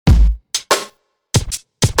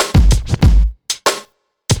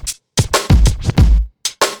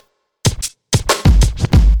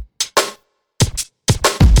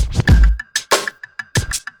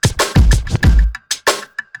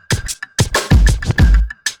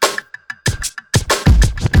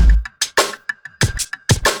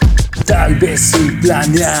tal vez sin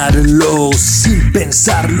planearlo, sin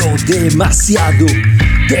pensarlo demasiado.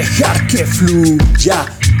 Dejar que fluya,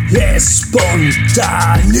 espontaneo.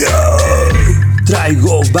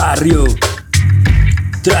 Traigo barrio,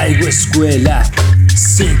 traigo escuela.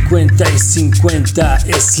 50 y 50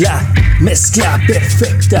 es la mezcla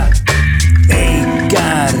perfecta. Ey,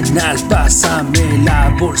 carnal, pasame la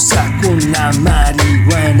bolsa con la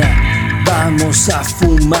marihuana. Vamos a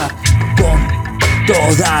fumar con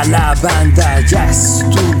toda la banda. Ya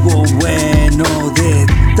estuvo bueno de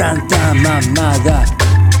tanta mamada.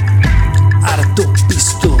 Harto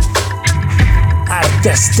pisto,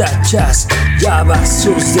 hartas tachas,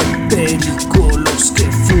 Llavazos de perico. Los que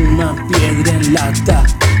fuman piedra en lata,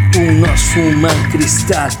 unos fuman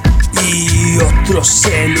cristal y otros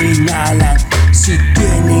se lo inhalan. Si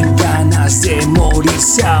tienen ganas de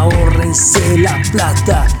morirse, ahórrense la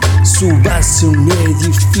plata. Súbanse a un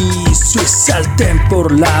edificio y salten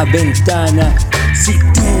por la ventana. Si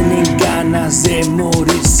tienen ganas de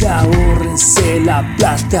morirse, ahórrense la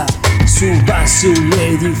plata. Súbanse a un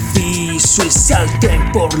edificio y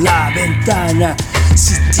salten por la ventana.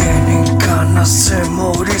 Si tienen ganas de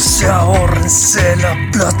morirse, ahórrense la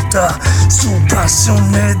plata. Súbanse a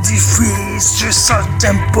un edificio y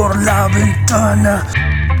salten por la ventana.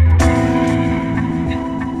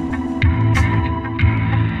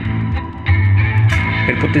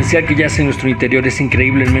 El potencial que yace en nuestro interior es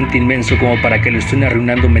increíblemente inmenso como para que lo estén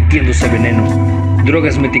arruinando metiéndose veneno.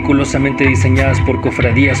 Drogas meticulosamente diseñadas por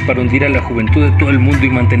cofradías para hundir a la juventud de todo el mundo y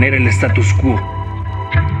mantener el status-quo.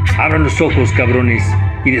 Abran los ojos, cabrones,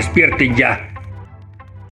 y despierten ya.